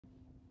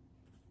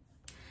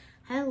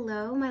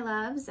Hello, my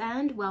loves,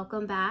 and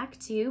welcome back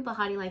to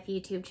BehatiLife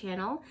YouTube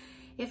channel.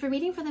 If you're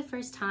meeting for the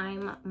first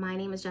time, my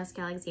name is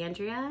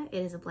Alexandria. It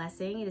is a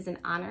blessing. It is an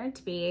honor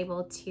to be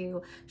able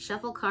to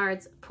shuffle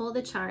cards, pull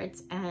the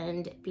charts,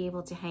 and be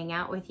able to hang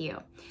out with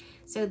you.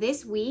 So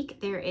this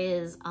week, there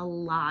is a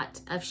lot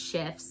of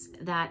shifts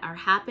that are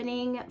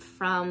happening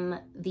from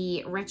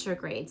the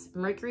retrogrades.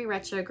 Mercury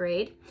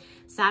retrograde,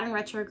 Saturn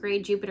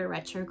retrograde, Jupiter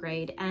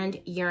retrograde,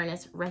 and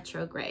Uranus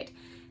retrograde.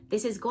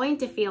 This is going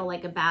to feel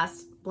like a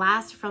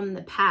blast from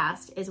the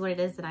past is what it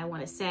is that I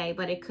want to say,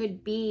 but it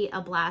could be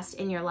a blast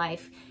in your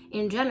life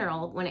in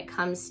general when it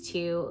comes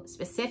to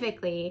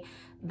specifically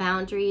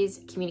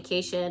boundaries,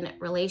 communication,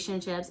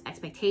 relationships,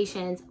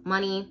 expectations,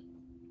 money.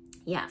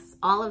 Yes,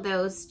 all of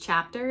those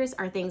chapters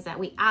are things that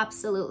we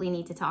absolutely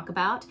need to talk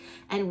about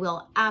and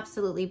will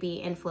absolutely be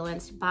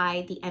influenced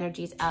by the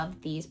energies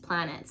of these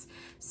planets.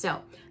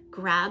 So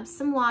grab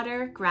some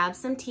water, grab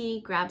some tea,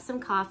 grab some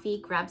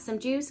coffee, grab some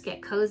juice,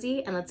 get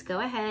cozy, and let's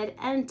go ahead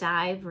and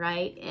dive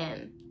right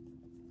in.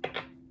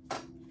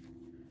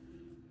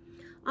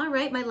 All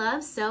right, my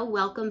loves, so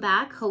welcome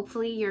back.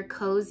 Hopefully you're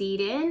cozied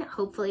in.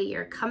 Hopefully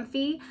you're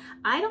comfy.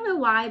 I don't know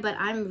why, but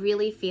I'm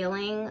really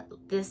feeling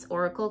this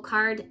oracle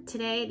card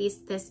today,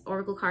 this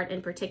oracle card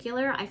in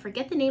particular. I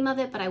forget the name of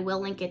it, but I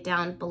will link it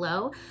down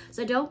below.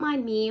 So don't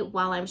mind me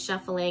while I'm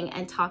shuffling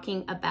and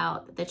talking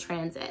about the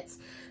transits.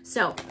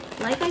 So,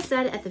 like I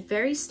said at the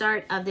very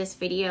start of this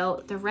video,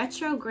 the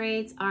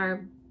retrogrades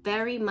are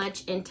very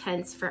much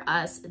intense for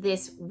us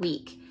this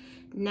week.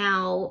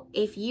 Now,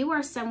 if you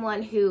are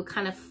someone who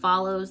kind of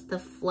follows the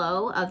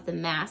flow of the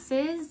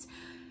masses,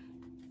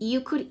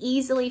 you could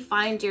easily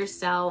find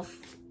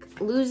yourself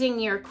losing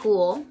your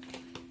cool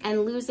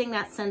and losing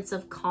that sense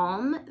of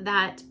calm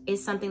that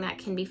is something that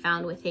can be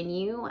found within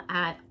you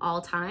at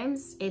all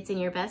times. It's in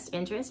your best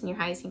interest and your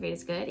highest and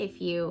greatest good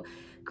if you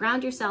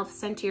ground yourself,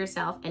 center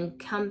yourself, and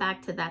come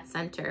back to that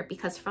center,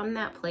 because from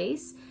that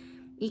place,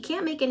 you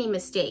can't make any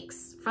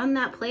mistakes. From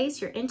that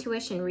place, your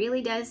intuition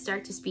really does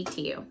start to speak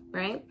to you,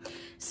 right?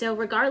 So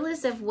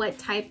regardless of what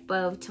type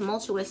of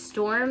tumultuous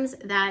storms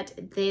that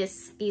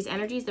these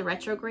energies, the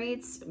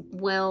retrogrades,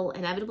 will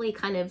inevitably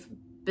kind of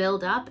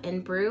build up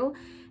and brew,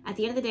 at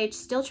the end of the day,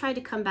 still try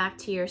to come back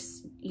to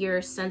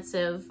your sense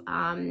of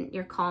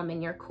your calm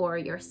and your core,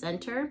 your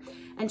center,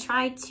 and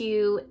try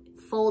to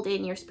fold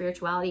in your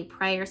spirituality,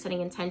 prayer,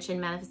 setting intention,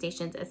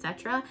 manifestations,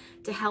 etc.,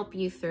 to help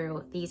you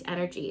through these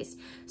energies.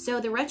 So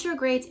the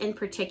retrogrades in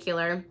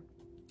particular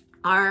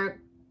are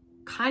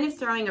kind of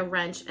throwing a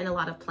wrench in a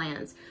lot of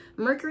plans.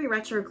 Mercury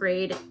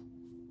retrograde,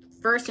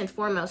 first and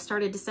foremost,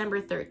 started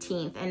December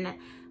 13th. And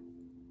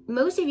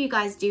most of you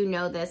guys do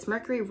know this.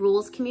 Mercury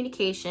rules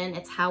communication.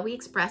 It's how we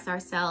express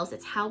ourselves.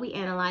 It's how we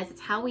analyze.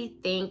 It's how we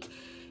think.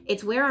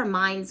 It's where our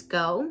minds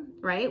go,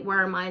 right? Where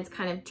our minds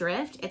kind of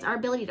drift. It's our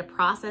ability to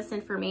process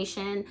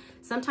information.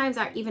 Sometimes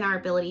even our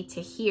ability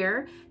to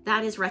hear.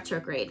 That is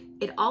retrograde.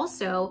 It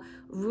also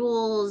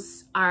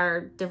rules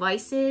our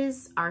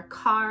devices, our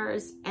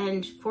cars,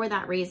 and for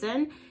that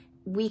reason,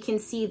 we can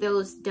see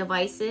those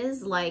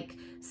devices like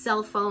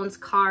cell phones,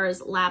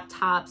 cars,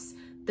 laptops,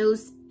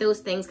 those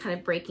things kind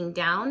of breaking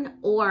down,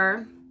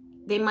 or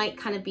they might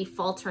kind of be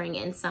faltering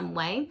in some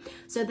way.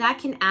 So that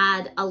can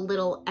add a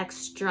little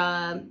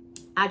extra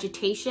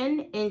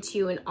agitation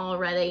into an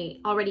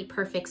already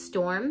perfect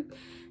storm.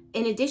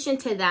 In addition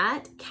to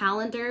that,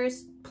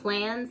 calendars,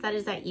 plans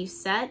that you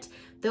set,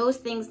 those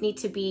things need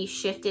to be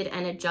shifted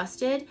and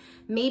adjusted.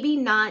 Maybe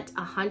not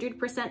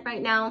 100%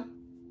 right now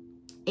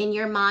in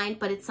your mind,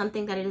 but it's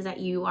something that it is that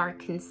you are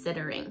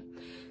considering.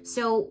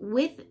 So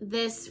with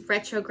this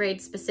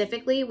retrograde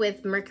specifically,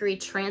 with Mercury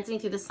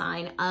transiting through the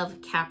sign of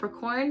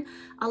Capricorn,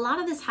 a lot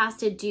of this has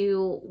to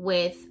do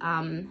with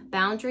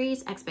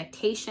boundaries,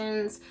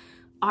 expectations,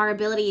 our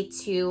ability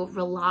to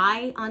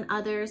rely on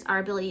others, our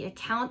ability to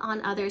count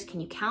on others.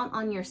 Can you count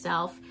on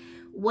yourself?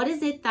 What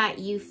is it that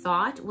you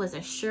thought was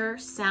a sure,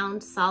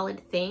 sound, solid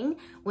thing?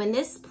 When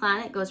this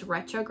planet goes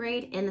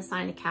retrograde in the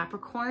sign of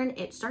Capricorn,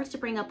 it starts to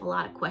bring up a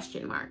lot of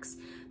question marks.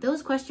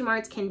 Those question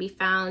marks can be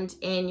found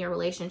in your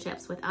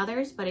relationships with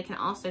others, but it can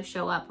also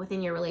show up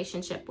within your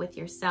relationship with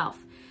yourself.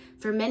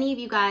 For many of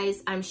you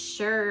guys, I'm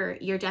sure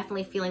you're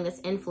definitely feeling this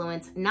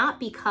influence,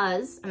 not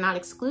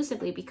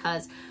exclusively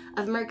because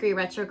of Mercury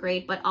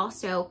retrograde, but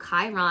also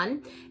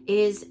Chiron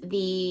is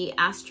the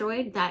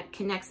asteroid that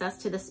connects us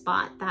to the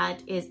spot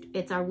that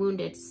it's our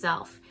wounded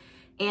self.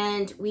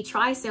 And we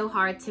try so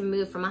hard to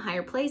move from a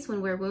higher place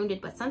when we're wounded,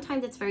 but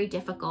sometimes it's very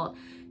difficult.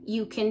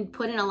 You can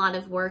put in a lot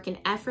of work and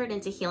effort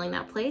into healing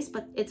that place,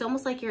 but it's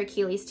almost like your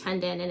Achilles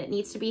tendon and it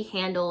needs to be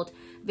handled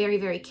very,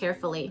 very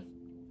carefully.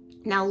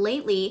 Now,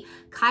 lately,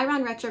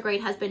 Chiron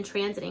retrograde has been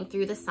transiting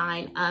through the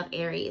sign of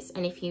Aries.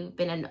 And if you've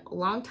been a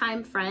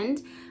longtime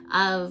friend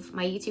of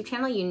my YouTube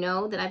channel, you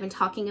know that I've been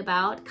talking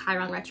about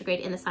Chiron retrograde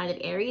in the sign of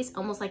Aries,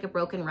 almost like a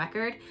broken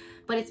record.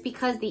 But it's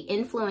because the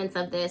influence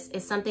of this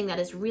is something that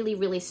is really,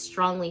 really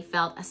strongly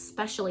felt,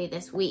 especially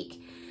this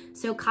week.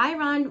 So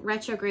Chiron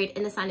retrograde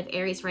in the sign of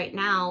Aries right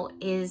now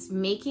is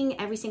making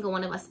every single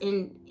one of us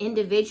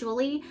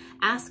individually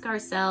ask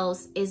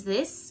ourselves, is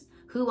this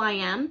who I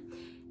am?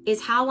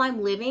 Is how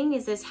I'm living,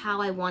 is this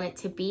how I want it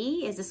to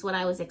be? Is this what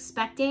I was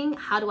expecting?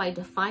 How do I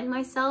define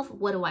myself?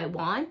 What do I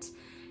want?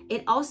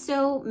 It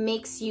also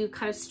makes you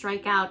kind of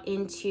strike out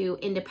into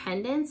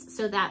independence,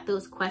 so that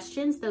those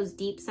questions, those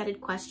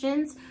deep-seated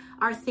questions,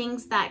 are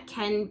things that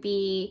can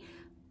be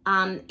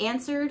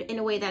answered in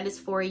a way that is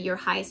for your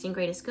highest and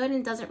greatest good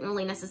and doesn't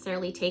really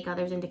necessarily take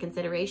others into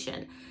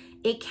consideration.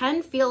 It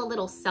can feel a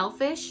little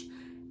selfish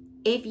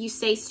if you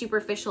say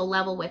superficial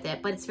level with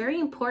it, but it's very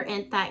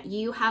important that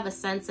you have a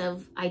sense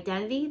of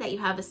identity, that you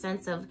have a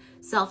sense of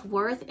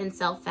self-worth and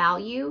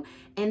self-value,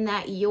 and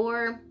that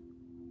your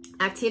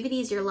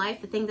activities, your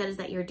life, the things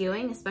that you're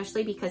doing,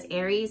 especially because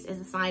Aries is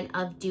a sign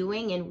of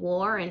doing and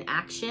war and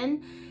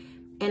action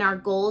and our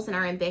goals and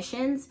our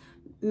ambitions,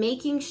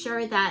 making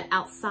sure that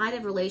outside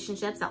of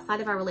relationships,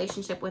 outside of our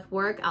relationship with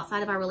work,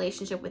 outside of our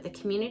relationship with the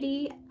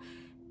community,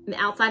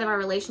 outside of our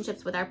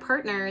relationships with our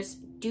partners,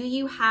 do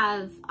you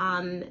have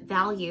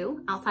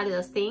value outside of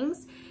those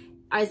things?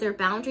 Is there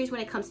boundaries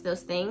when it comes to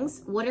those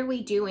things? What are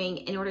we doing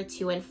in order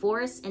to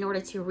enforce, in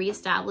order to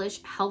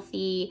reestablish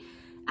healthy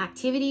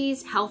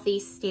activities, healthy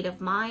state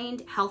of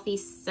mind, healthy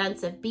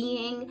sense of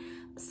being,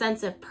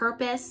 sense of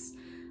purpose?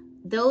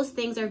 Those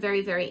things are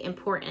very, very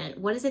important.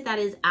 What is it that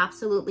is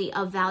absolutely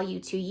of value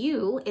to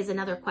you is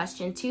another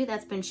question too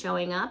that's been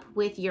showing up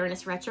with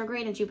Uranus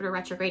retrograde and Jupiter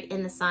retrograde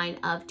in the sign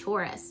of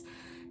Taurus.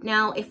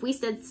 Now, if we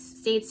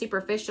stayed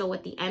superficial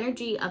with the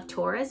energy of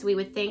Taurus, we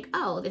would think,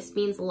 oh, this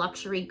means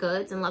luxury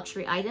goods and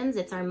luxury items.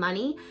 It's our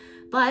money.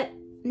 But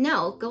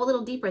no, go a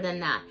little deeper than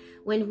that.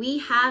 When we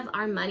have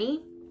our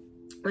money,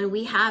 when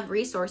we have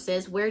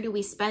resources, where do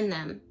we spend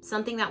them?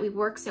 Something that we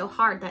work so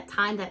hard, that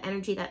time, that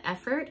energy, that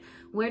effort,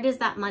 where does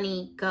that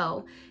money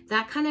go?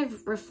 That kind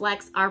of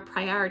reflects our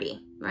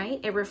priority,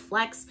 right? It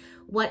reflects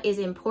what is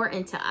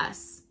important to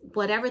us,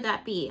 whatever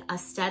that be,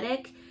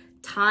 aesthetic,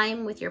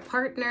 time with your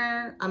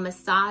partner, a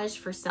massage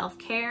for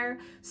self-care,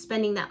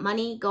 spending that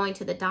money going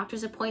to the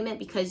doctor's appointment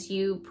because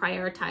you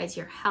prioritize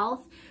your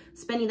health,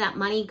 spending that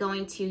money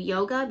going to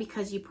yoga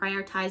because you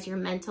prioritize your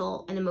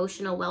mental and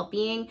emotional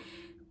well-being,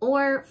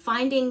 or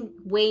finding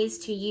ways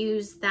to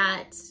use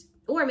that,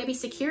 or maybe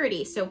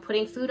security. So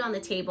putting food on the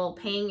table,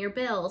 paying your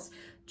bills,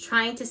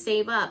 trying to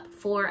save up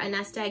for a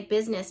nest egg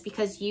business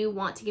because you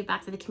want to give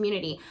back to the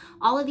community.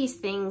 All of these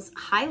things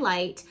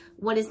highlight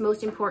what is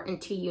most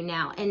important to you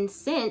now. And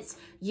since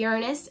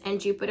Uranus and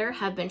Jupiter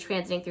have been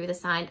transiting through the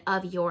sign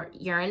of your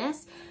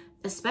Uranus,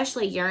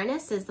 especially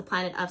Uranus is the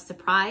planet of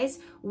surprise,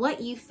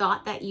 what you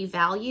thought that you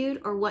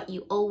valued or what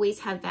you always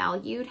have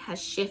valued has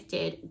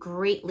shifted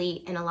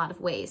greatly in a lot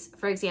of ways.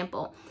 For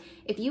example,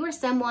 if you are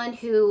someone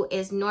who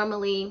is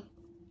normally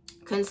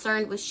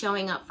concerned with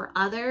showing up for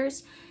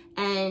others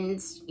and,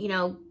 you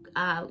know,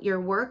 your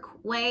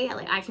work way,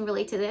 like I can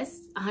relate to this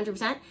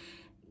 100%.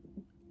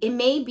 It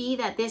may be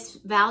that this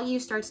value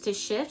starts to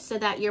shift so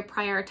that you're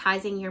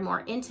prioritizing your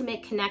more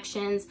intimate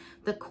connections,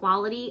 the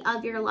quality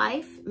of your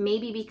life,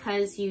 maybe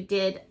because you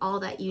did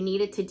all that you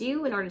needed to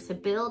do in order to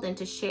build and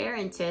to share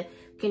and to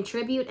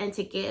contribute and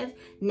to give.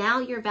 Now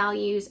your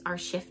values are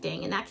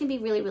shifting, and that can be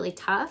really, really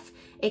tough.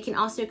 It can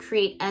also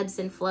create ebbs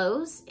and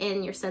flows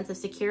in your sense of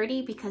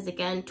security because,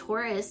 again,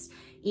 Taurus,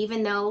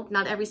 even though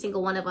not every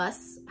single one of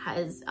us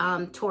has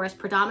Taurus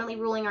predominantly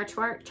ruling our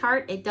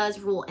chart, it does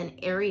rule an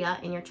area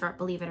in your chart,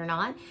 believe it or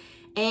not.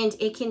 And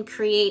it can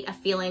create a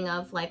feeling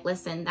of like,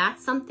 listen,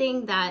 that's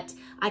something that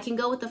I can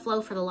go with the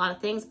flow for a lot of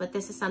things, but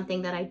this is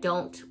something that I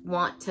don't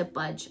want to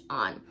budge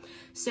on.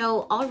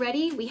 So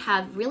already we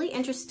have really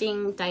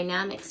interesting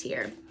dynamics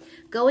here.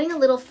 Going a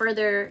little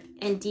further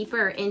and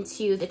deeper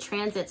into the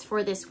transits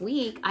for this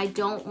week, I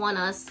don't want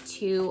us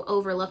to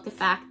overlook the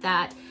fact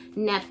that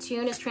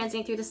Neptune is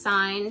transiting through the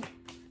sign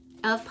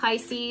of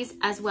Pisces,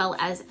 as well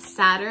as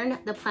Saturn.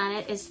 The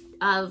planet is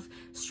of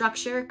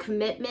structure,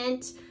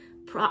 commitment,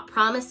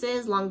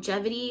 promises,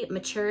 longevity,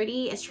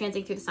 maturity, is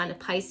transiting through the sign of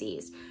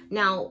Pisces.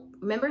 Now,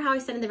 remember how I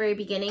said in the very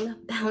beginning,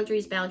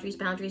 boundaries, boundaries,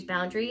 boundaries,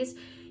 boundaries.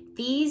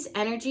 These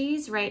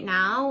energies right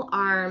now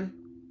are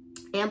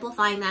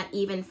amplifying that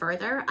even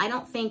further. I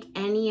don't think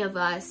any of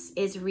us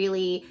is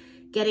really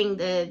getting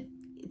the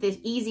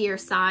easier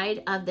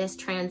side of this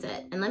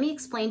transit. And let me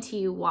explain to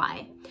you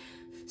why.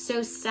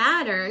 So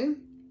Saturn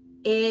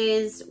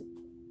is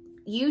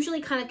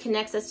usually kind of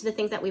connects us to the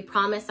things that we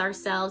promise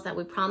ourselves, that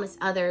we promise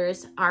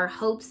others, our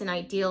hopes and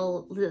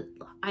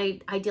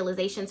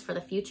idealizations for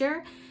the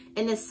future,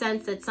 in the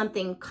sense that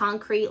something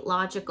concrete,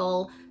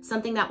 logical,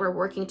 something that we're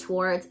working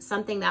towards,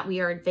 something that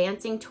we are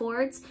advancing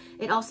towards.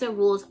 It also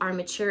rules our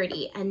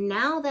maturity. And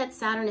now that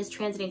Saturn is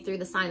transiting through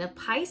the sign of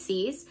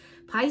Pisces,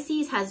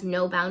 Pisces has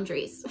no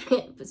boundaries.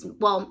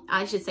 Well,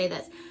 I should say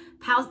this.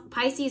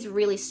 Pisces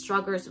really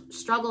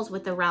struggles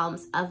with the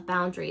realms of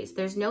boundaries.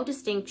 There's no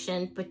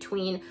distinction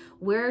between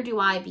where do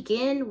I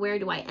begin, where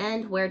do I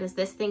end, where does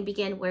this thing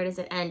begin, where does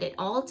it end. It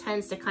all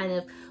tends to kind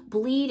of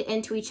bleed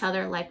into each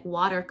other like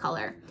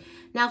watercolor.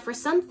 Now, for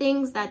some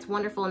things, that's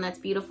wonderful and that's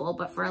beautiful,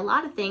 but for a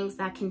lot of things,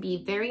 that can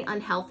be very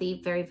unhealthy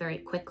very, very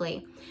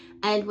quickly.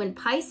 And when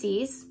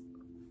Pisces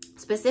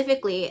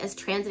specifically as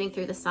transiting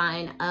through the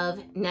sign of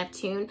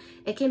Neptune,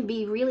 it can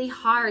be really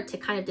hard to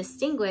kind of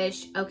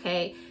distinguish,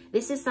 okay,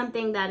 this is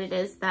something that it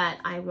is that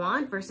I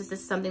want versus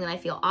this is something that I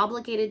feel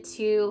obligated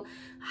to.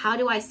 How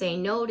do I say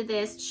no to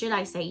this? Should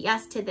I say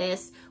yes to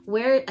this?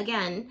 Where,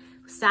 again,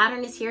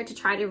 Saturn is here to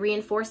try to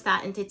reinforce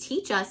that and to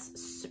teach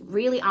us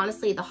really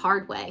honestly the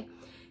hard way.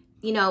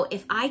 You know,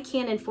 if I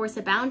can't enforce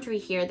a boundary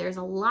here, there's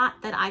a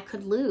lot that I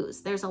could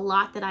lose. There's a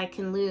lot that I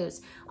can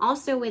lose.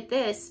 Also with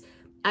this,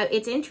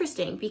 it's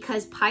interesting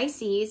because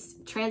Pisces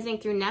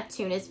transiting through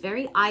Neptune is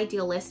very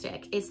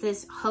idealistic. It's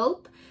this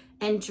hope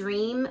and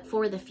dream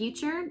for the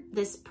future,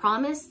 this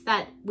promise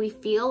that we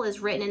feel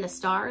is written in the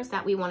stars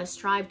that we want to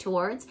strive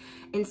towards.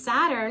 And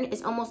Saturn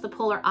is almost the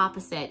polar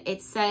opposite.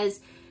 It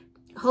says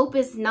hope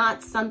is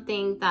not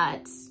something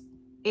that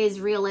is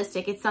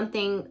realistic. It's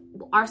something,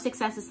 our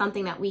success is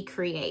something that we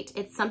create.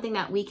 It's something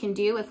that we can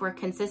do if we're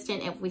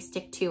consistent, if we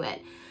stick to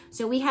it.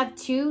 So we have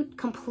two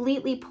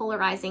completely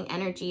polarizing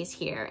energies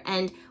here,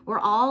 and we're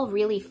all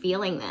really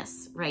feeling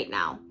this right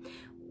now.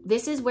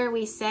 This is where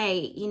we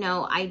say, you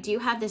know, I do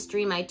have this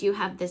dream, I do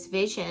have this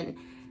vision,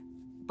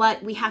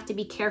 but we have to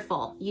be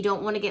careful. You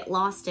don't want to get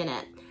lost in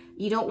it.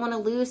 You don't want to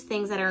lose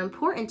things that are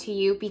important to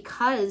you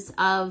because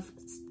of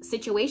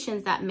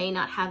situations that may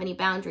not have any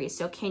boundaries.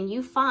 So can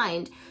you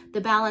find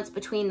the balance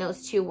between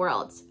those two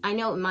worlds? I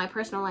know in my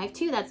personal life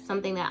too, that's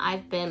something that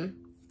I've been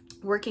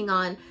working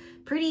on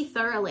pretty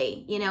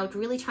thoroughly, you know,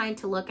 really trying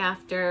to look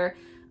after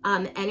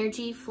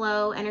energy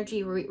flow,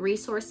 energy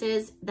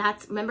resources.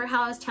 Remember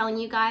how I was telling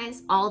you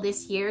guys all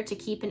this year to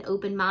keep an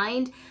open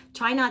mind.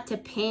 Try not to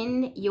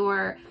pin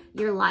your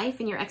life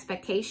and your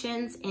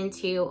expectations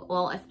into,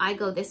 well, if I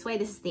go this way,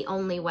 this is the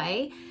only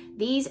way.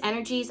 These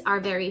energies are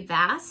very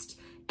vast,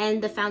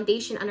 and the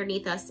foundation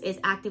underneath us is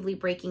actively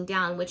breaking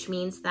down, which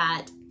means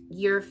that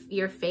your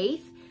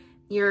faith,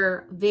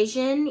 your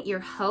vision, your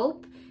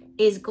hope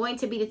is going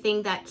to be the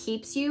thing that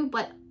keeps you,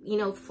 but you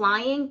know,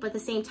 flying, but at the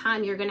same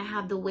time, you're going to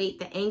have the weight,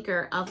 the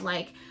anchor of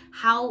like,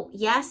 how,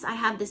 yes, I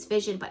have this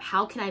vision, but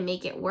how can I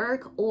make it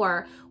work?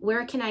 Or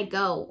where can I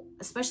go?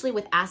 Especially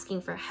with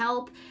asking for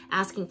help,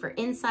 asking for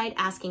insight,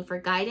 asking for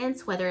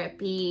guidance, whether it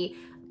be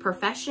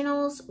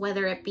professionals,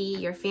 whether it be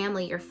your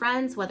family, your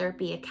friends, whether it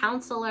be a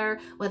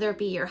counselor, whether it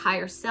be your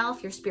higher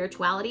self, your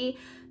spirituality.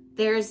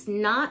 There's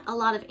not a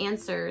lot of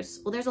answers.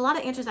 Well, there's a lot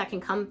of answers that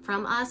can come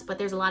from us, but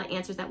there's a lot of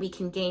answers that we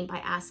can gain by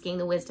asking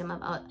the wisdom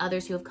of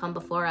others who have come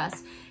before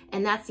us.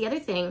 And that's the other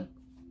thing,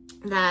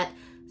 that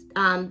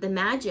the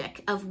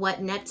magic of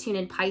what Neptune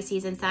and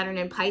Pisces and Saturn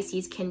and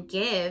Pisces can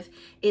give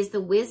is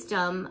the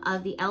wisdom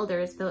of the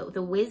elders,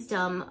 the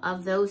wisdom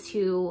of those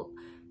who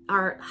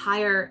are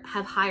higher,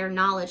 have higher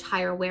knowledge,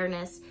 higher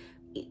awareness,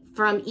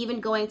 from even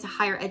going to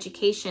higher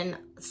education,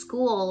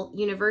 school,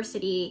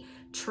 university.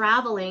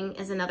 Traveling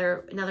is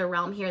another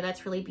realm here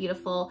that's really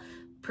beautiful.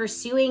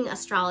 Pursuing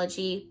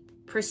astrology,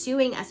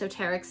 pursuing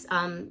esoterics,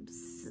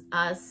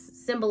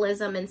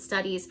 symbolism and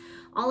studies,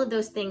 all of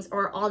those things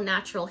are all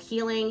natural.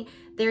 Healing,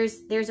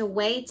 there's a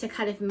way to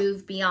kind of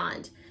move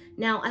beyond.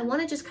 Now, I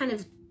want to just kind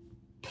of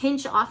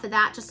pinch off of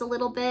that just a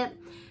little bit.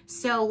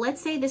 So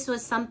let's say this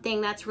was something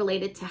that's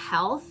related to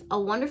health.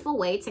 A wonderful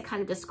way to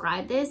kind of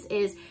describe this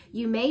is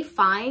you may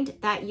find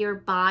that your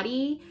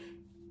body,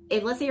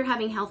 if let's say you're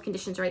having health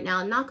conditions right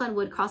now, knock on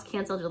wood, cross,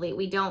 cancel, delete,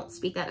 we don't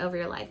speak that over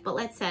your life, but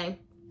let's say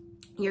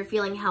you're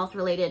feeling health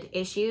related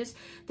issues,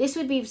 this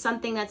would be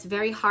something that's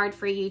very hard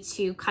for you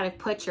to kind of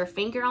put your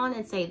finger on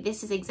and say,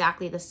 this is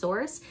exactly the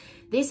source.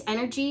 This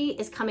energy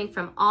is coming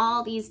from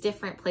all these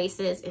different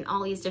places in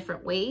all these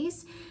different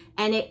ways.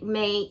 And it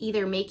may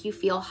either make you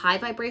feel high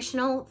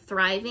vibrational,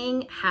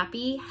 thriving,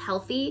 happy,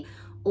 healthy,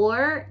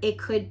 or it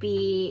could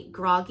be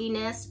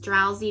grogginess,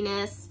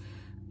 drowsiness,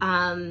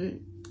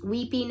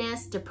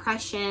 weepiness,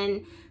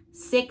 depression,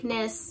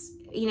 sickness,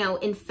 you know,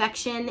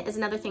 infection is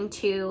another thing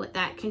too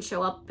that can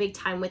show up big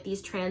time with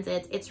these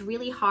transits. It's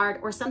really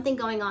hard, or something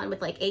going on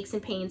with like aches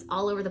and pains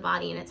all over the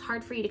body, and it's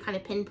hard for you to kind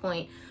of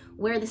pinpoint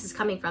where this is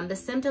coming from. The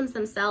symptoms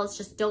themselves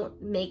just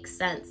don't make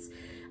sense.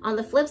 On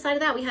the flip side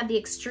of that, we have the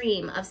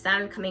extreme of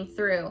Saturn coming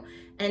through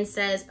and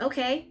says,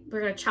 okay,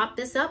 we're going to chop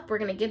this up. We're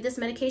going to give this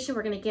medication.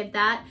 We're going to give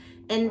that.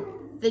 And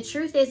the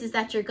truth is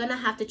that you're going to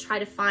have to try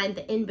to find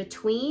the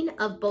in-between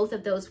of both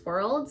of those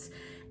worlds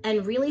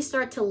and really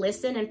start to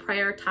listen and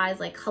prioritize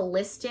like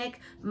holistic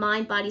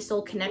mind, body,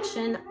 soul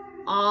connection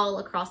all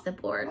across the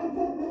board.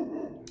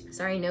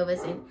 Sorry,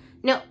 Nova's in.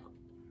 No.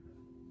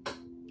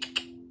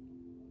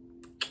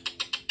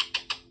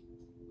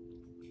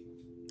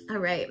 All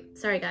right.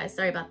 Sorry, guys.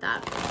 Sorry about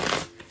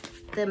that.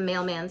 The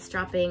mailman's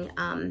dropping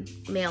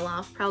mail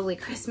off, probably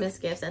Christmas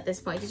gifts at this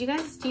point. Did you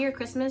guys do your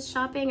Christmas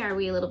shopping? Or are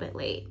we a little bit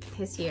late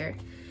this year?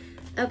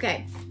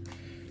 Okay.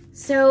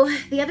 So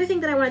the other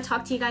thing that I want to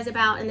talk to you guys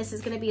about, and this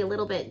is going to be a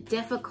little bit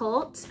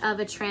difficult of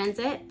a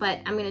transit, but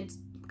I'm going to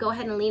go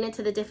ahead and lean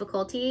into the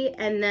difficulty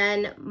and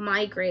then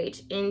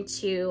migrate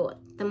into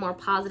the more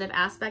positive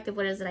aspect of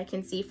what it is that I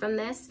can see from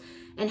this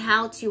and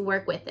how to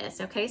work with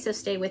this. Okay, so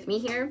stay with me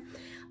here.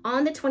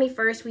 On the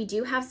 21st, we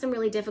do have some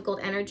really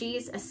difficult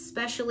energies,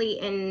 especially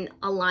in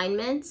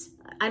alignment,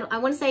 I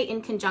want to say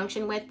in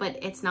conjunction with, but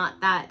it's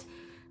not that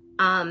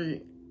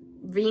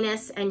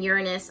Venus and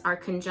Uranus are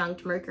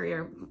conjunct Mercury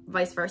or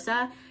vice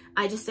versa.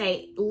 I just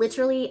say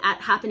literally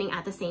happening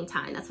at the same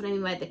time. That's what I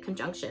mean by the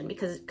conjunction,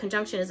 because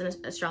conjunction is an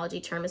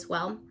astrology term as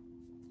well.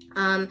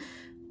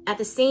 At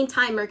the same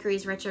time, Mercury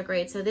is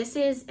retrograde. So this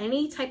is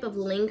any type of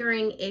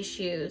lingering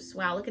issues.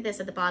 Wow, look at this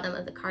at the bottom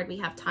of the card. We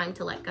have time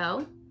to let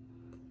go.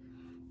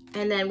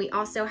 And then we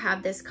also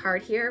have this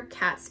card here,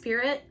 Cat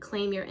Spirit,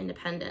 claim your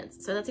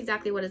independence. So that's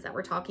exactly what it is that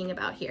we're talking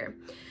about here.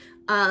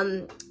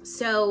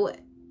 So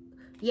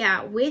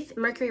yeah, with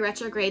Mercury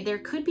retrograde, there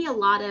could be a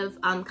lot of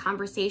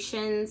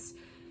conversations,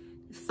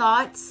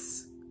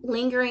 thoughts,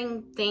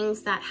 lingering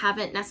things that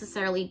haven't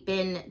necessarily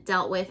been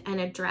dealt with and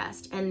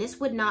addressed. And this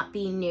would not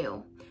be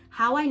new.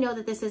 How I know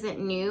that this isn't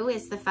new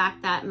is the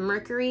fact that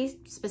Mercury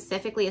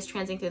specifically is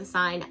transiting through the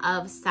sign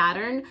of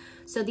Saturn.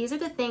 So these are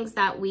the things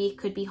that we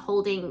could be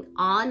holding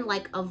on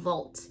like a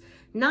vault,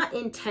 not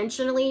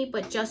intentionally,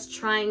 but just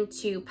trying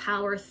to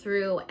power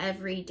through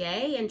every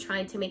day and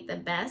trying to make the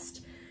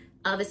best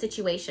of a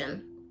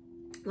situation,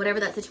 whatever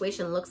that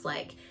situation looks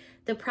like.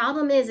 The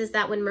problem is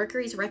that when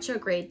Mercury's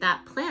retrograde,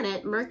 that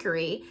planet,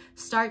 Mercury,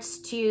 starts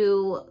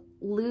to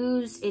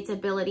lose its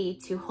ability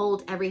to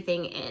hold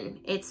everything in.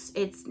 It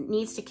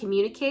needs to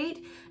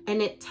communicate,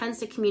 and it tends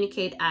to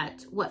communicate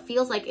at what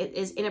feels like it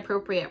is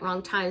inappropriate at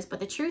wrong times.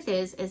 But the truth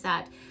is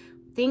that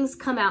things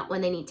come out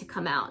when they need to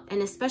come out.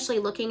 And especially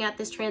looking at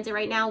this transit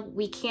right now,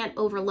 we can't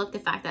overlook the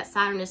fact that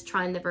Saturn is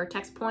trying the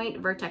vertex point.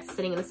 Vertex is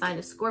sitting in the sign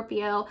of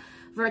Scorpio.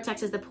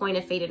 Vertex is the point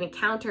of fated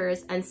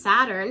encounters, and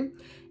Saturn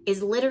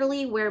is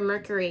literally where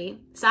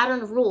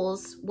Saturn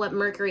rules what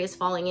Mercury is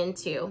falling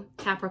into,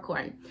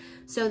 Capricorn.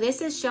 So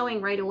this is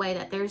showing right away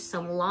that there's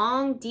some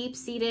long,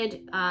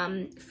 deep-seated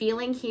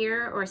feeling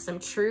here, or some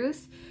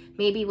truth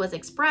maybe was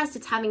expressed.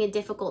 It's having a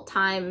difficult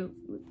time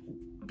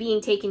being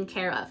taken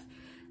care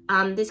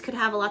of. This could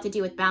have a lot to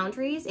do with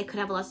boundaries. It could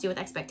have a lot to do with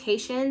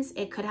expectations.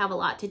 It could have a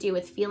lot to do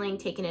with feeling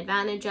taken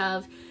advantage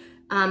of,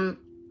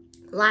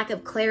 lack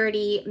of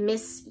clarity,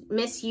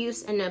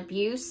 misuse and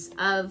abuse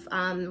of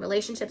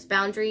relationships,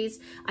 boundaries.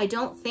 I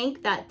don't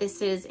think that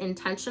this is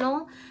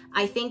intentional.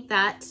 I think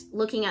that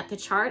looking at the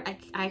chart,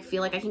 I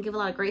feel like I can give a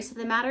lot of grace to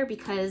the matter,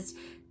 because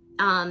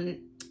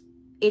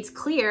it's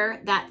clear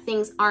that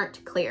things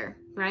aren't clear,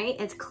 right?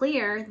 It's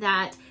clear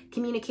that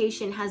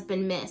communication has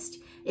been missed.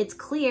 It's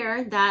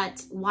clear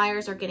that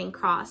wires are getting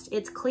crossed.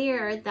 It's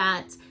clear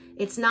that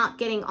it's not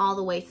getting all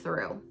the way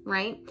through,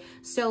 right?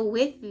 So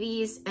with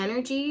these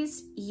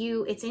energies,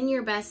 it's in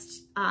your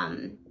best, well,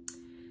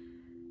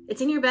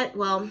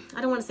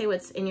 I don't want to say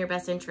what's in your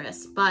best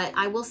interest, but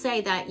I will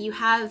say that you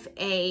have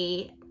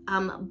a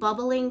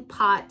bubbling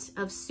pot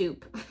of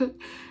soup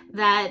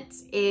that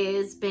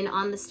is been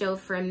on the stove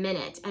for a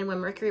minute. And when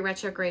Mercury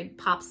retrograde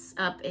pops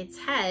up its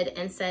head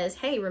and says,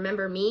 hey,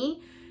 remember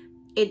me?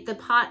 The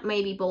pot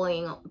may be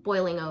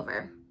boiling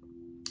over.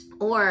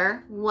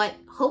 Or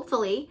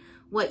hopefully,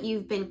 what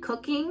you've been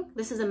cooking,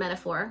 this is a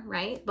metaphor,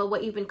 right? But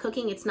what you've been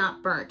cooking, it's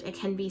not burnt. It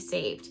can be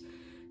saved.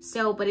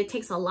 So, but it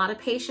takes a lot of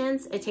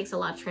patience. It takes a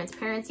lot of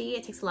transparency.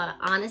 It takes a lot of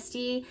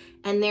honesty.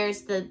 And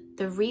there's the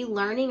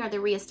relearning or the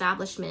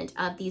reestablishment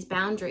of these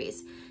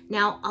boundaries.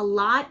 Now, a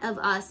lot of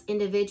us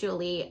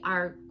individually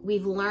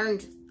we've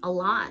learned a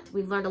lot.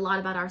 We've learned a lot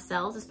about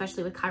ourselves,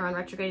 especially with Chiron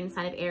retrograde in the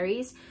sign of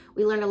Aries.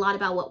 We learned a lot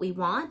about what we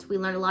want. We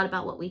learned a lot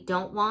about what we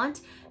don't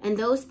want. And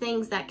those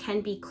things that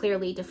can be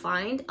clearly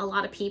defined, a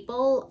lot of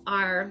people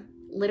are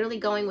literally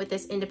going with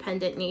this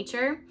independent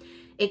nature.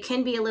 It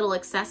can be a little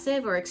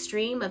excessive or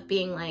extreme of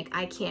being like,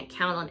 I can't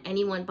count on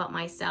anyone but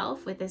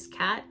myself with this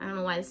cat. I don't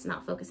know why this is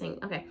not focusing.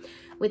 Okay.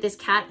 With this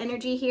cat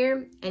energy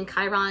here and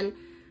Chiron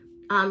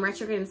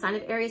retrograde in the sign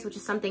of Aries, which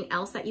is something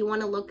else that you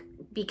want to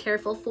be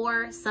careful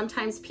for.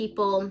 Sometimes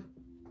people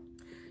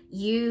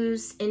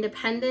use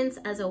independence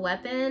as a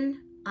weapon,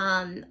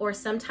 or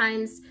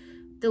sometimes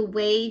the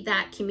way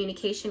that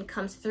communication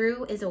comes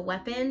through is a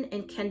weapon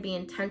and can be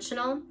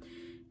intentional.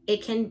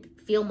 It can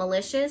feel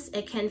malicious.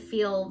 It can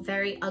feel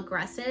very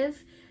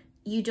aggressive.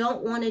 You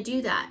don't want to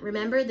do that.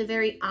 Remember, the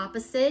very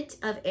opposite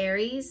of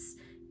Aries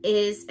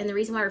is, and the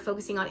reason why we're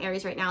focusing on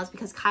Aries right now is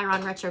because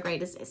Chiron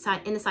retrograde is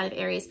in the sign of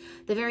Aries.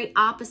 The very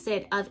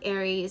opposite of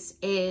Aries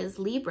is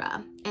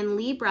Libra. And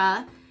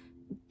Libra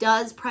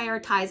does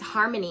prioritize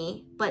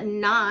harmony, but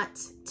not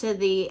to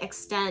the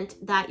extent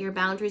that your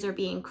boundaries are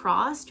being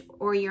crossed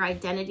or your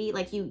identity,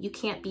 like you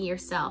can't be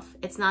yourself.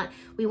 It's not,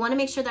 we want to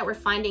make sure that we're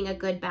finding a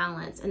good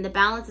balance. And the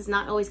balance is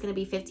not always going to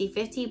be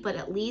 50-50, but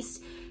at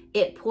least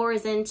it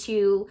pours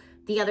into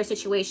the other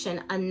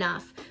situation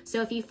enough.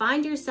 So if you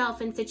find yourself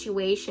in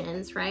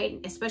situations, right,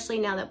 especially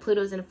now that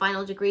Pluto's in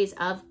final degrees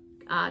of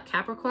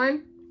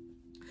Capricorn,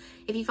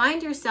 if you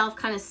find yourself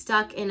kind of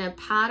stuck in a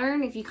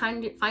pattern, if you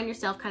find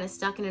yourself kind of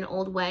stuck in an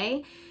old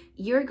way,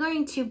 you're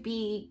going to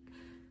be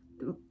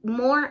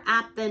more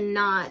apt than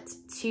not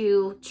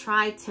to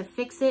try to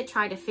fix it,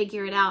 try to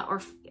figure it out,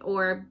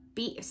 or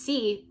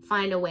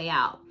find a way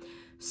out.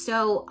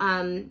 So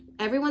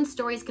everyone's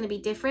story is going to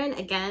be different.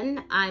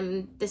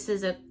 Again, this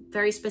is a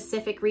very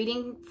specific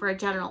reading for a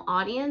general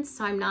audience,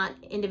 so I'm not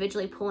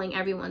individually pulling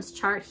everyone's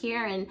chart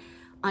here and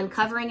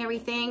uncovering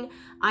everything.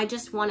 I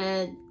just want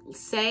to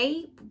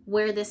say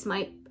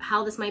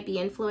how this might be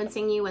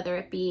influencing you, whether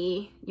it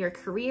be your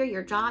career,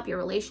 your job, your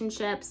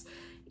relationships,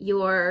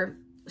 your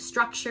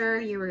structure,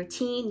 your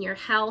routine, your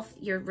health,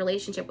 your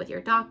relationship with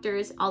your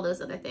doctors, all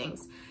those other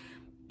things.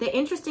 The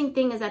interesting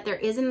thing is that there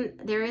is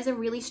a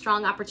really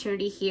strong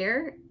opportunity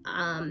here,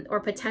 or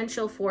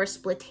potential for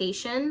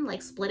splittation,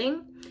 like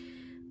splitting,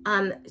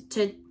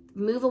 to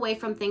move away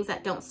from things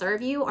that don't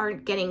serve you, or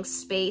getting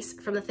space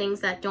from the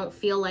things that don't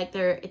feel like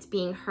it's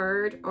being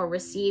heard or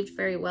received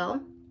very well.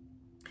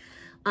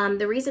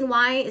 The reason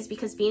why is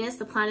because Venus,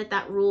 the planet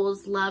that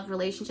rules love,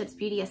 relationships,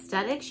 beauty,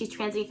 aesthetics, she's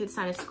transiting through the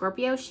sign of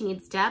Scorpio. She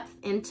needs depth,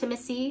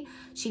 intimacy.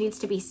 She needs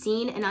to be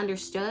seen and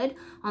understood.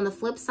 On the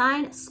flip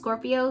side,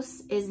 Scorpio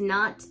is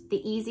not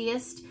the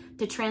easiest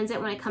to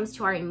transit when it comes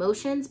to our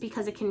emotions,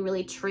 because it can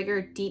really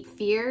trigger deep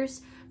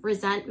fears,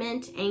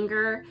 resentment,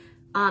 anger,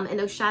 and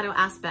those shadow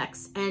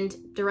aspects. And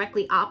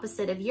directly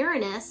opposite of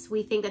Uranus,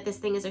 we think that this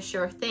thing is a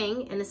sure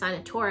thing in the sign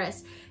of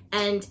Taurus,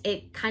 and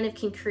it kind of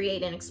can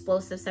create an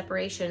explosive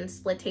separation,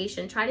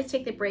 splittation. Try to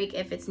take the break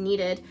if it's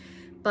needed,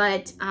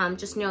 but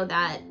just know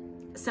that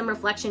some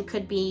reflection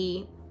could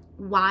be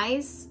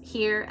wise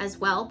here as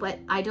well. But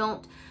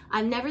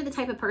I'm never the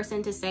type of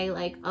person to say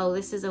like, oh,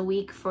 this is a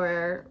week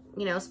for,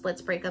 you know,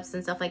 splits, breakups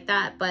and stuff like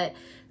that. But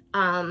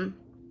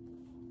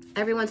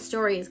everyone's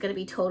story is going to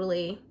be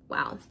totally,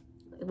 wow.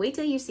 Wait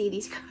till you see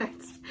these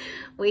cards.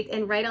 Wait,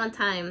 and right on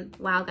time.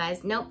 Wow,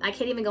 guys. Nope, I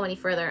can't even go any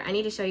further. I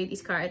need to show you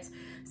these cards.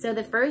 So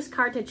the first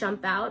card to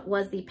jump out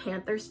was the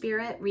Panther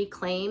Spirit,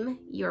 Reclaim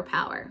Your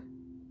Power.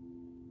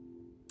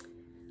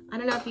 I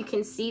don't know if you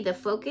can see the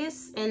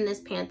focus in this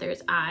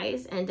panther's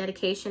eyes, and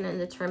dedication and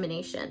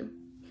determination.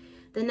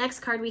 The next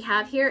card we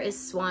have here is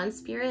Swan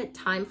Spirit,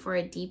 Time for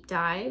a Deep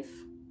Dive.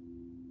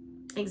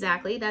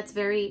 Exactly, that's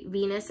very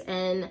Venus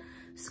and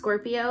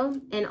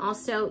Scorpio, and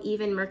also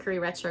even Mercury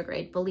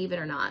retrograde, believe it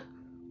or not.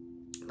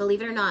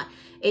 Believe it or not,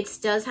 it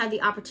does have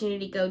the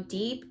opportunity to go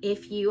deep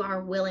if you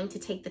are willing to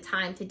take the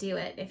time to do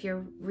it. If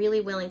you're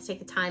really willing to take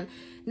the time,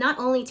 not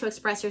only to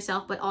express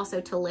yourself, but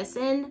also to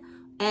listen.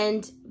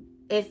 And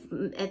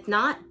if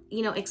not,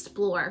 you know,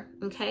 explore,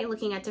 okay?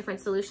 Looking at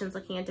different solutions,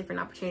 looking at different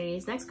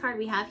opportunities. Next card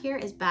we have here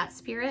is Bat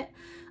Spirit,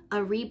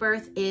 A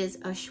Rebirth is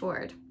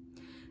Assured.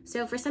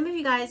 So for some of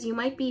you guys, you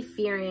might be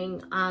fearing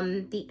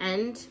the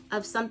end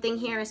of something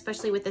here,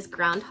 especially with this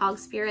Groundhog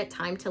Spirit,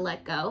 Time to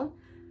Let Go.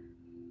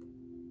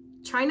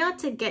 Try not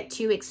to get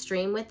too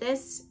extreme with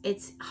this.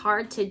 It's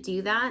hard to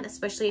do that,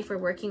 especially if we're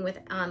working with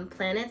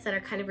planets that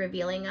are kind of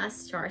revealing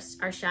us to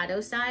our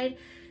shadow side.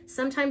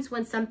 Sometimes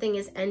when something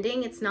is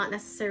ending, it's not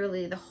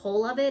necessarily the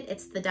whole of it,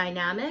 it's the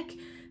dynamic.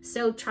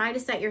 So try to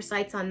set your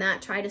sights on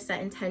that. Try to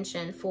set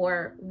intention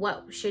for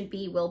what should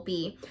be, will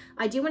be.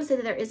 I do want to say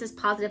that there is this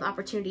positive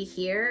opportunity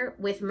here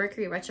with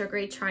Mercury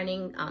retrograde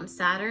trining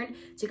Saturn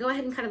to go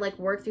ahead and kind of like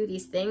work through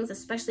these things,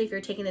 especially if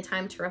you're taking the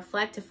time to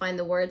reflect, to find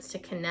the words, to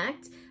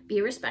connect,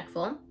 be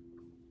respectful.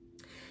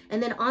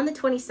 And then on the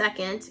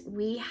 22nd,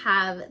 we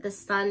have the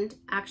Sun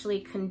actually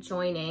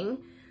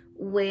conjoining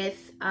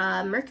with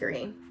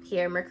Mercury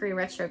here, Mercury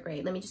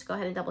retrograde. Let me just go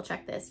ahead and double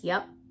check this.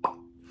 Yep.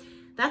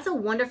 That's a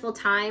wonderful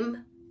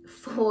time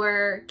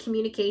for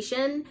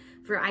communication,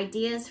 for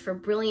ideas, for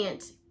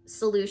brilliant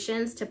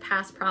solutions to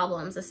past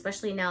problems,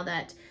 especially now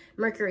that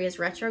Mercury is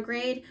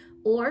retrograde.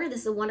 Or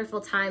this is a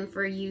wonderful time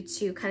for you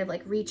to kind of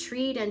like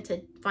retreat and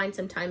to find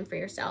some time for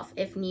yourself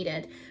if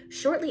needed.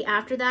 Shortly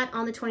after that,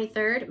 on the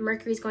 23rd,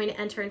 Mercury is going to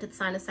enter into the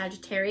sign of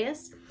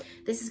Sagittarius.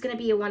 This is going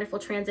to be a wonderful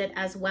transit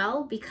as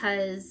well,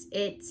 because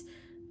it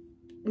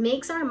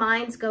makes our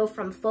minds go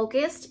from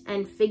focused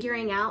and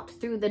figuring out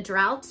through the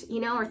drought,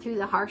 you know, or through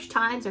the harsh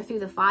times or through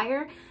the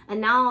fire.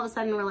 And now all of a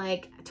sudden we're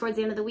like, towards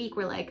the end of the week,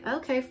 we're like,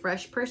 okay,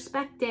 fresh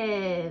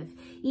perspective,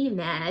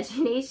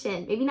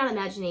 imagination, maybe not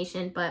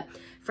imagination, but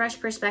fresh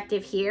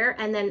perspective here.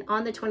 And then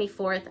on the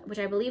 24th, which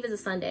I believe is a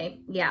Sunday,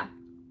 yeah,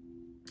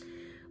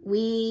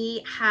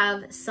 we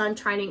have Sun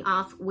trining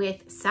off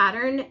with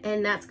Saturn,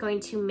 and that's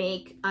going to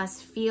make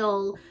us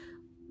feel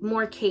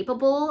more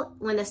capable.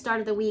 When the start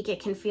of the week, it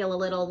can feel a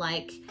little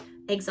like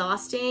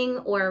exhausting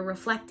or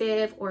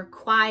reflective or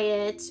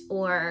quiet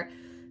or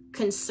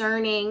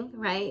concerning,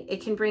 right?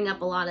 It can bring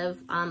up a lot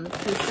of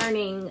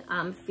concerning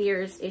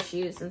fears,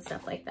 issues, and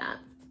stuff like that.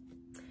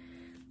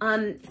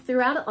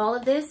 Throughout all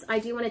of this, I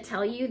do want to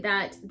tell you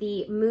that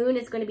the moon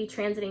is going to be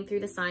transiting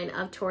through the sign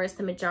of Taurus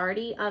the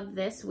majority of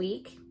this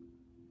week.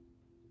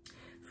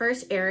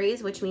 First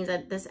Aries, which means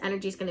that this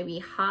energy is going to be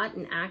hot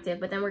and active,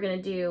 but then we're going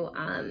to do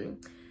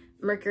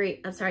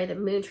the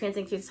moon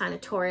transiting through the sign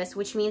of Taurus,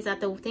 which means that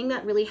the thing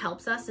that really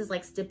helps us is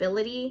like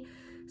stability,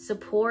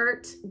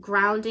 support,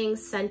 grounding,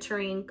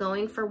 centering,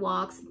 going for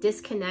walks,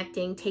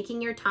 disconnecting,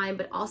 taking your time,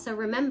 but also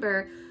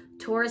remember,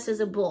 Taurus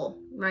is a bull,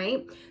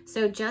 right?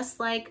 So just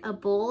like a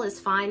bull is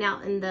fine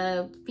out in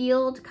the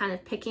field, kind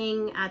of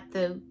picking at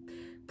the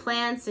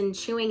plants and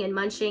chewing and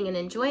munching and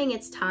enjoying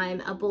its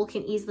time, a bull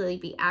can easily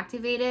be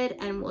activated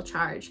and will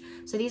charge.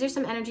 So these are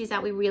some energies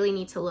that we really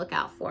need to look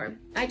out for.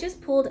 I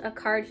just pulled a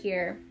card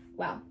here.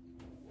 Wow.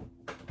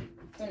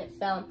 And it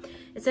fell.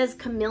 It says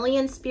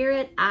chameleon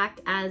spirit,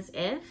 act as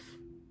if.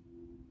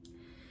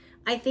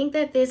 I think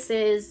that this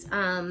is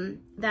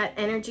that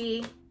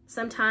energy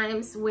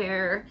sometimes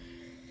where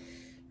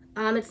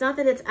it's not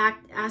that it's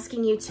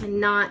asking you to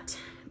not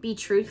be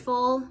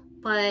truthful,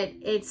 but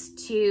it's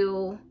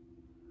to,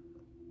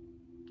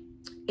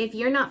 if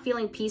you're not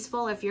feeling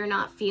peaceful, if you're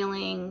not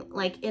feeling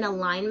like in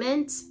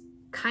alignment,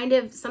 kind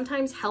of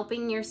sometimes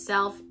helping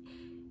yourself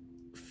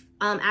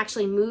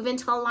actually move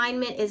into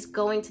alignment is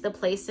going to the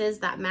places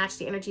that match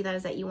the energy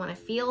that you want to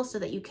feel, so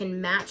that you can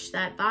match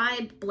that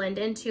vibe, blend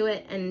into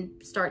it, and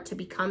start to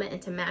become it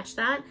and to match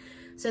that.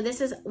 So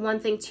this is one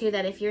thing too,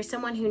 that if you're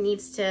someone who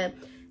needs to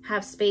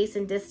have space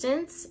and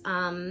distance,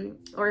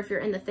 or if you're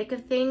in the thick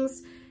of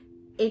things,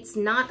 it's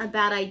not a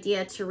bad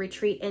idea to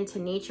retreat into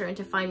nature and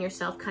to find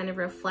yourself kind of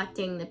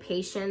reflecting the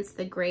patience,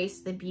 the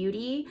grace, the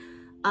beauty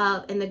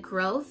and the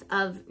growth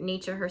of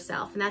nature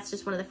herself. And that's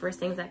just one of the first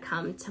things that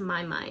come to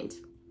my mind.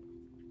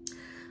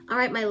 All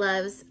right, my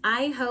loves,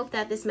 I hope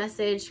that this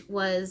message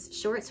was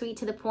short, sweet,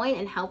 to the point,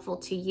 and helpful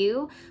to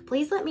you.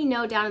 Please let me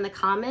know down in the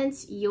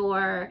comments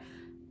your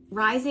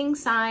rising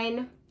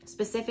sign,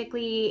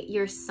 specifically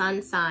your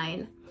sun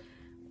sign.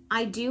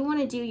 I do want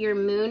to do your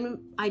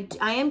moon. I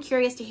am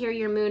curious to hear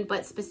your moon,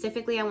 but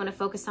specifically I want to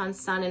focus on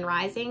sun and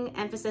rising,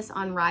 emphasis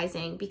on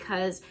rising,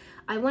 because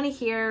I want to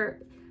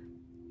hear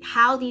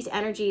how these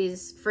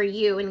energies for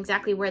you and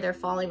exactly where they're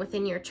falling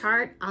within your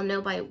chart. I'll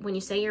know by when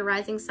you say your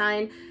rising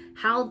sign,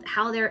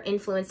 how they're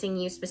influencing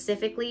you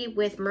specifically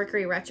with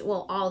Mercury retro,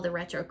 well, all the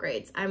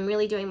retrogrades. I'm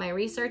really doing my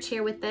research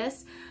here with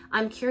this.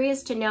 I'm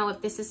curious to know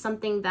if this is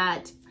something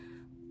that,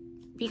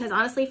 because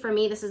honestly for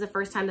me, this is the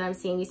first time that I'm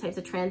seeing these types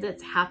of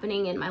transits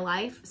happening in my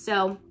life.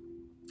 So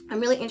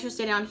I'm really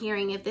interested in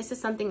hearing if this is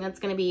something that's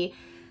going to be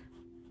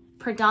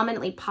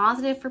predominantly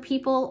positive for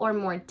people or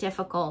more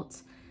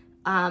difficult.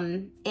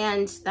 And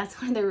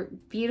that's one of the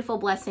beautiful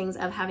blessings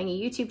of having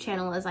a YouTube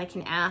channel, is I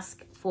can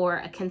ask for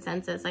a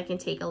consensus. I can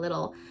take a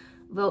little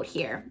vote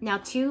here. Now,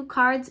 2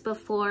 cards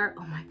before,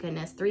 oh my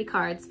goodness, 3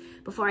 cards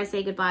before I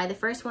say goodbye. The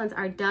first ones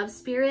are Dove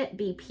Spirit,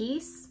 be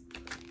peace.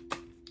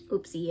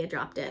 Oopsie, I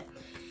dropped it.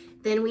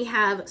 Then we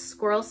have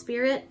Squirrel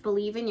Spirit,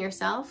 believe in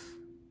yourself.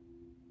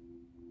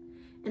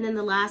 And then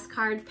the last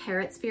card,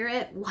 Parrot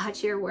Spirit,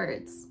 watch your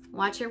words.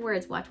 Watch your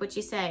words, watch what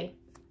you say.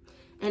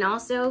 And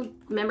also,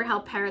 remember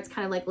how parrots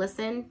kind of like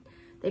listen?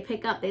 They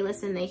pick up, they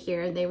listen, they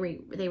hear, they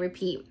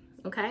repeat,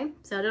 okay?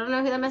 So I don't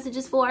know who that message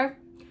is for,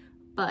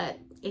 but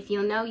if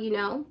you know, you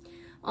know.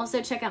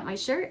 Also, check out my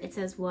shirt. It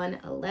says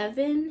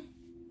 111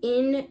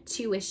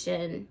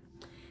 Intuition.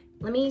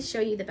 Let me show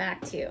you the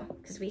back too,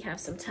 because we have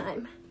some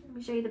time. Let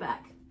me show you the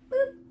back.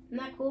 Boop. Isn't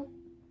that cool?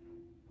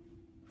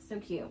 So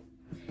cute.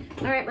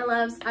 All right, my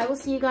loves, I will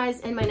see you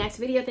guys in my next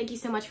video. Thank you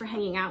so much for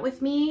hanging out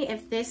with me.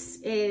 If this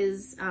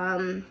is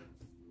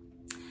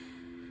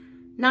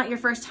not your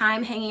first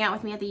time hanging out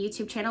with me at the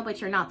YouTube channel,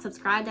 but you're not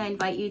subscribed, I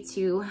invite you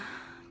to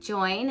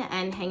join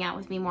and hang out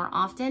with me more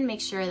often.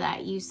 Make sure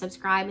that you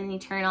subscribe and you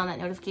turn on that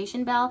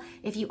notification bell.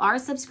 If you are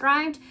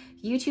subscribed,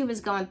 YouTube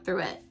is going through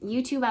it.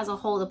 YouTube as a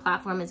whole, the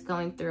platform is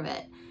going through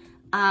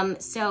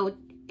it. So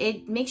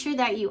make sure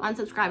that you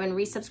unsubscribe and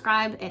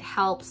resubscribe. It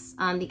helps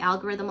the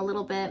algorithm a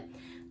little bit.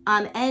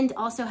 And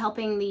also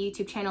helping the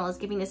YouTube channel is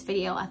giving this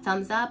video a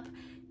thumbs up.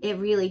 It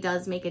really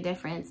does make a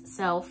difference.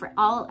 So for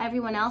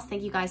everyone else,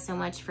 thank you guys so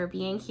much for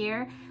being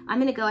here. I'm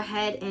gonna go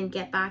ahead and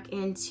get back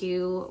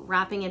into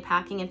wrapping and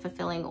packing and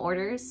fulfilling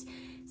orders.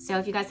 So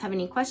if you guys have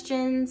any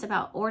questions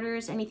about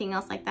orders, anything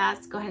else like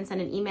that, go ahead and send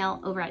an email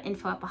over at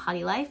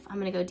info@BehatiLife. I'm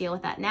gonna go deal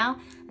with that now,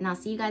 and I'll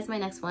see you guys in my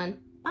next one.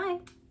 Bye.